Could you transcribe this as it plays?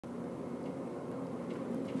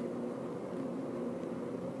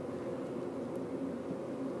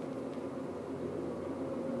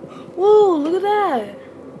Whoa, look at that.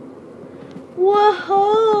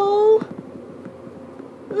 Whoa.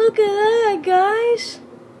 Look at that, guys.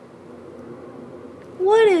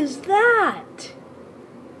 What is that?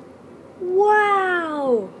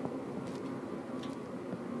 Wow.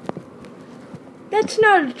 That's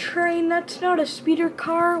not a train. That's not a speeder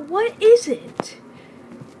car. What is it?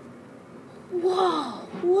 Whoa,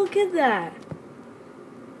 look at that.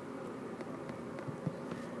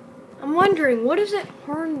 I'm wondering, what does the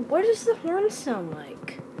horn sound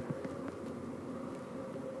like?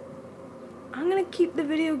 I'm gonna keep the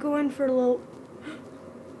video going for a little.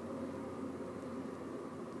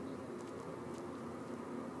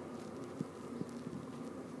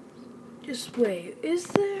 Just wait, is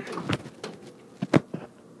there?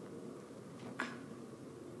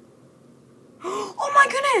 Oh my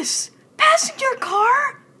goodness! Passenger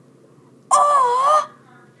car? Oh!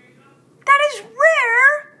 That is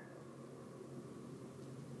rare!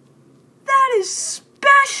 That is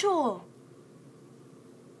special!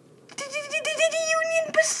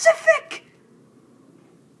 Union Pacific!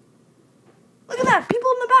 Look at that!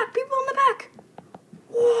 People in the back! People in the back!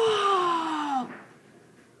 Wow!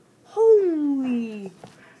 Holy!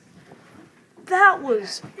 That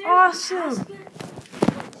was awesome!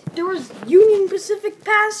 There was Union Pacific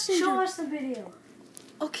passenger. Show us the video.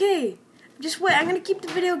 Okay, just wait. I'm gonna keep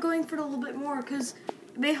the video going for a little bit more because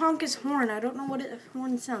they honk his horn. I don't know what a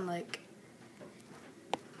horn sound like.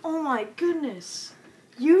 Oh my goodness!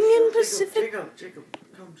 Union Pacific. Jacob,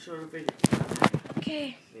 come show the video.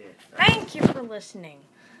 Okay. Yeah. Thank you for listening.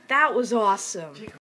 That was awesome.